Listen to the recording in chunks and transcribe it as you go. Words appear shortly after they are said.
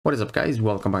What is up, guys?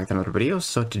 Welcome back to another video.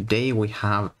 So today we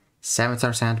have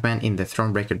 7-star Sandman in the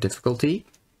Thronebreaker difficulty,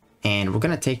 and we're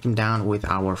gonna take him down with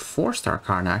our 4-star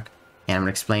Karnak, and I'm gonna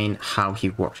explain how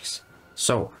he works.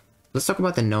 So let's talk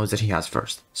about the nodes that he has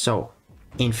first. So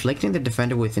inflicting the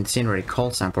defender with Incinerate,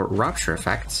 Cold Sample, Rupture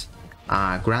effects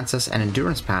grants us an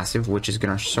endurance passive, which is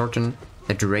gonna shorten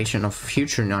the duration of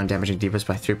future non-damaging debuffs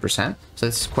by 3%. So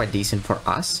this is quite decent for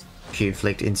us. If you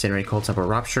inflict Incinerate, Cold Sample,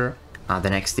 Rupture, the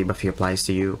next debuff he applies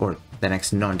to you, or the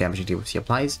next non-damaging debuff he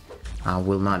applies,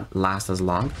 will not last as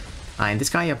long. And this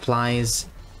guy applies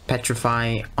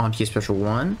Petrify onto his special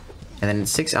 1, and then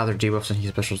 6 other debuffs on his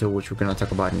special 2, which we're going to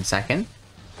talk about in a second.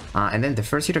 And then the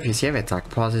first hit of his heavy attack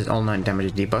pauses all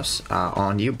non-damaging debuffs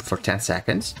on you for 10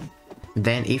 seconds.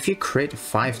 Then if you crit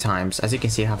 5 times, as you can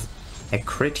see I have a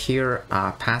crit here,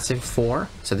 passive 4,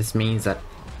 so this means that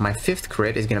my 5th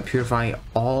crit is going to purify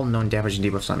all non-damaging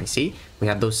debuffs on me. See, we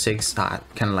have those 6 kind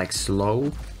of like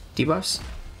slow debuffs,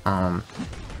 and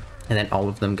then all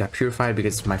of them got purified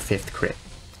because it's my 5th crit.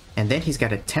 And then he's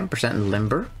got a 10%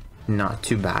 limber, not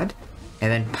too bad,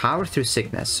 and then power through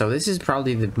sickness. So this is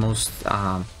probably the most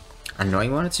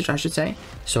annoying one, I should say.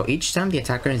 So each time the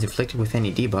attacker is inflicted with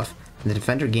any debuff, the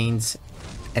defender gains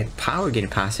a power gain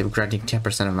passive granting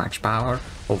 10% of max power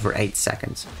over 8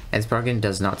 seconds. And this power gain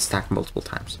does not stack multiple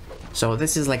times. So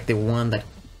this is like the one that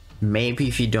maybe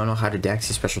if you don't know how to dex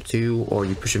his special 2 or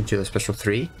you push him to the special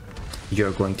 3,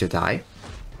 you're going to die.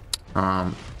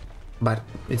 But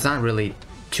it's not really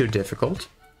too difficult.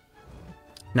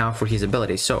 Now for his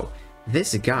ability. So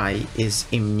this guy is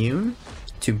immune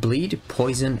to bleed,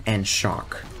 poison, and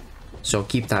shock. So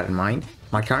keep that in mind.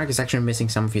 My Karnak is actually missing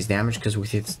some of his damage because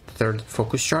with his 3rd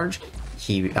focus charge,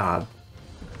 he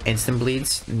instant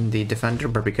bleeds the defender,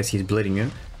 but because he's bleed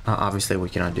immune, obviously we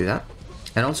cannot do that.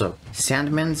 And also,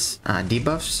 Sandman's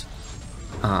debuffs,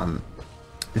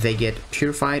 they get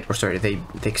purified, or sorry, they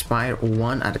expire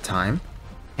 1 at a time,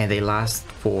 and they last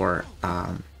for,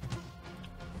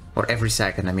 or every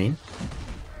second, I mean.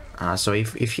 So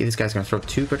if this guy's gonna throw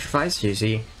 2 petrifies, you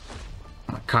see,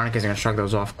 Karnak is going to shrug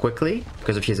those off quickly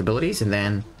because of his abilities, and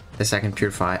then the second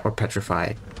purify or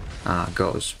petrify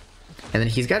goes. And then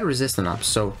he's got resistant ups.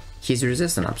 So his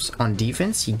resistant ups on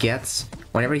defense, he gets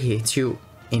whenever he hits you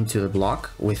into the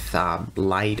block with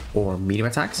light or medium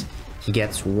attacks, he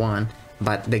gets 1.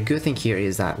 But the good thing here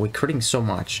is that we're critting so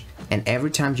much, and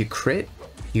every time you crit,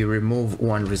 you remove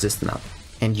 1 resistant up.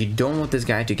 And you don't want this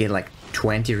guy to get like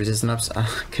 20 resistant ups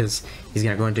because he's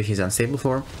going to go into his unstable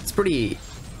form. It's pretty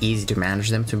easy to manage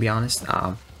them, to be honest.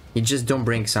 You just don't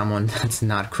bring someone that's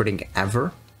not critting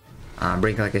ever.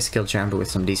 Bring like a skill champion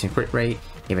with some decent crit rate.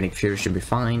 Even if Fury should be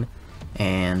fine.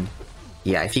 And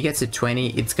yeah, if he gets to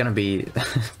 20, it's gonna be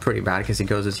pretty bad because he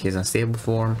goes into his unstable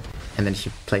form and then he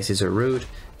places a root.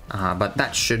 But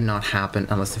that should not happen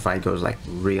unless the fight goes like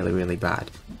really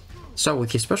bad. So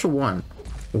with his special 1,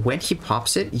 when he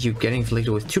pops it, you get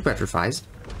inflicted with 2 petrifies,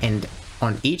 and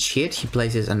on each hit, he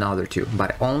places another 2,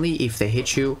 but only if they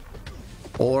hit you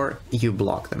or you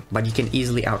block them. But you can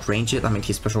easily outrange it. I mean,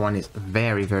 his special 1 is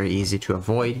very easy to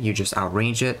avoid. You just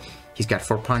outrange it. He's got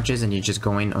 4 punches, and you just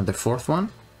go in on the 4th one.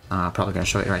 Probably gonna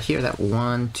show it right here. That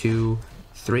 1, 2,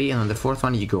 3, and on the 4th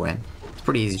one, you go in. It's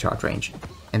pretty easy to outrange.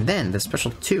 And then the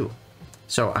special 2.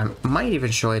 So I might even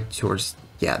show it towards,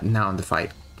 yeah, now in the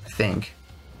fight, I think.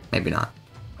 Maybe not.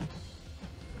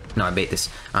 No, I bait this.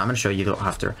 I'm going to show you though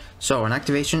after. So on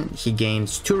activation, he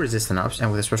gains 2 resistant ups, and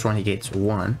with the special 1, he gains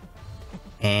 1.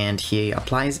 And he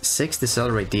applies 6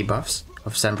 decelerate debuffs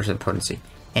of 7% potency.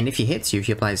 And if he hits you,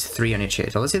 he applies 3 on each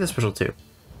hit. So let's see the special 2.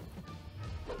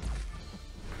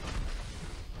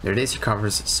 There it is. He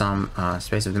covers some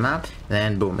space of the map.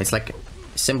 Then boom, it's like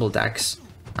simple dex.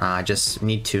 Just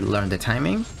need to learn the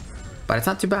timing. But it's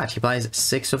not too bad. He applies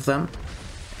 6 of them.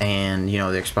 And you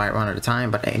know, they expire 1 at a time,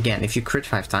 but again, if you crit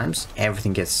 5 times,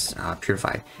 everything gets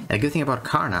purified. And the good thing about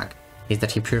Karnak is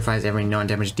that he purifies every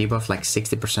non-damage debuff like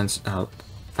 60%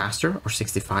 faster, or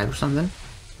 65 or something.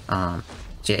 So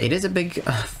yeah, it is a big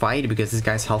fight because this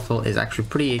guy's health pool is actually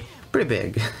pretty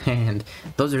big, and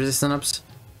those resistant ups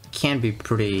can be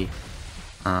pretty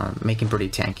making pretty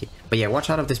tanky. But yeah,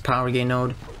 watch out of this power gain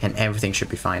node, and everything should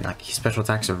be fine. Like his special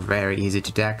attacks are very easy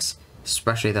to dex,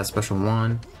 especially that special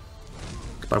 1.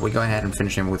 But we go ahead and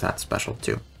finish him with that special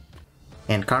 2.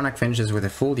 And Karnak finishes with a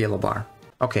full yellow bar.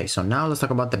 Okay, so now let's talk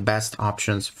about the best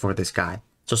options for this guy.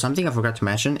 So something I forgot to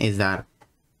mention is that,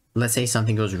 let's say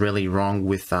something goes really wrong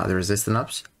with the resistant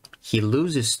ups. He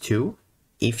loses 2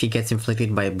 if he gets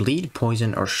inflicted by bleed,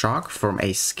 poison, or shock from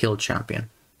a skill champion.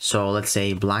 So let's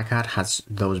say Black Hat has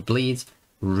those bleeds.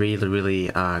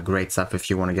 Really great stuff if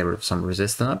you want to get rid of some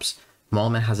resistant ups.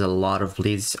 Mallman has a lot of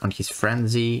bleeds on his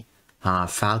Frenzy.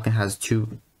 Falcon has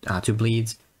two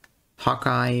bleeds.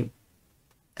 Hawkeye,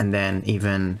 and then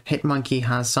even Hitmonkey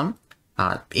has some,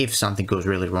 if something goes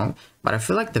really wrong. But I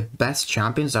feel like the best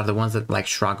champions are the ones that like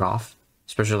shrug off,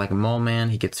 especially like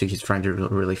Mallman. He gets to his Frenzy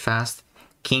really fast.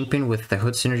 Kingpin with the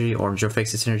Hood synergy or Joe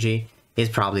Fix's synergy is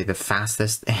probably the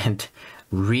fastest and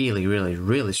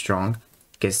really strong.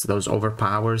 Gets those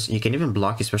overpowers. You can even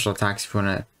block his special attacks if you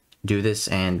want to do this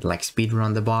and like speed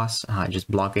run the boss. Just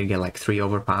block it, get like 3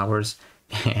 overpowers,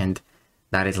 and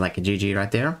that is like a GG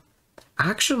right there.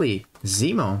 Actually,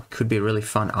 Zemo could be a really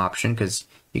fun option because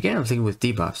you get him with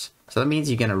debuffs. So that means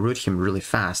you're gonna root him really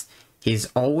fast.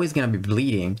 He's always gonna be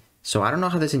bleeding. So I don't know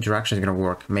how this interaction is gonna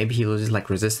work. Maybe he loses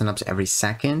like resistance ups every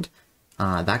second.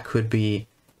 That could be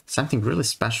something really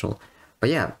special. But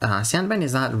yeah, Sandman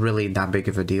is not really that big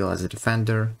of a deal as a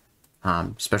defender.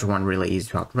 Special 1 really easy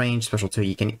to outrange. Special 2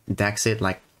 you can dex it.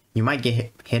 Like you might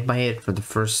get hit by it for the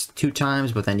first 2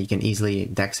 times, but then you can easily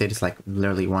dex it. It's like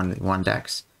literally one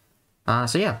dex.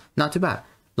 So yeah, not too bad.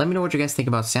 Let me know what you guys think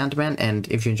about Sandman, and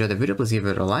if you enjoyed the video, please give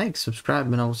it a like,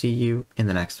 subscribe, and I'll see you in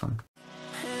the next one.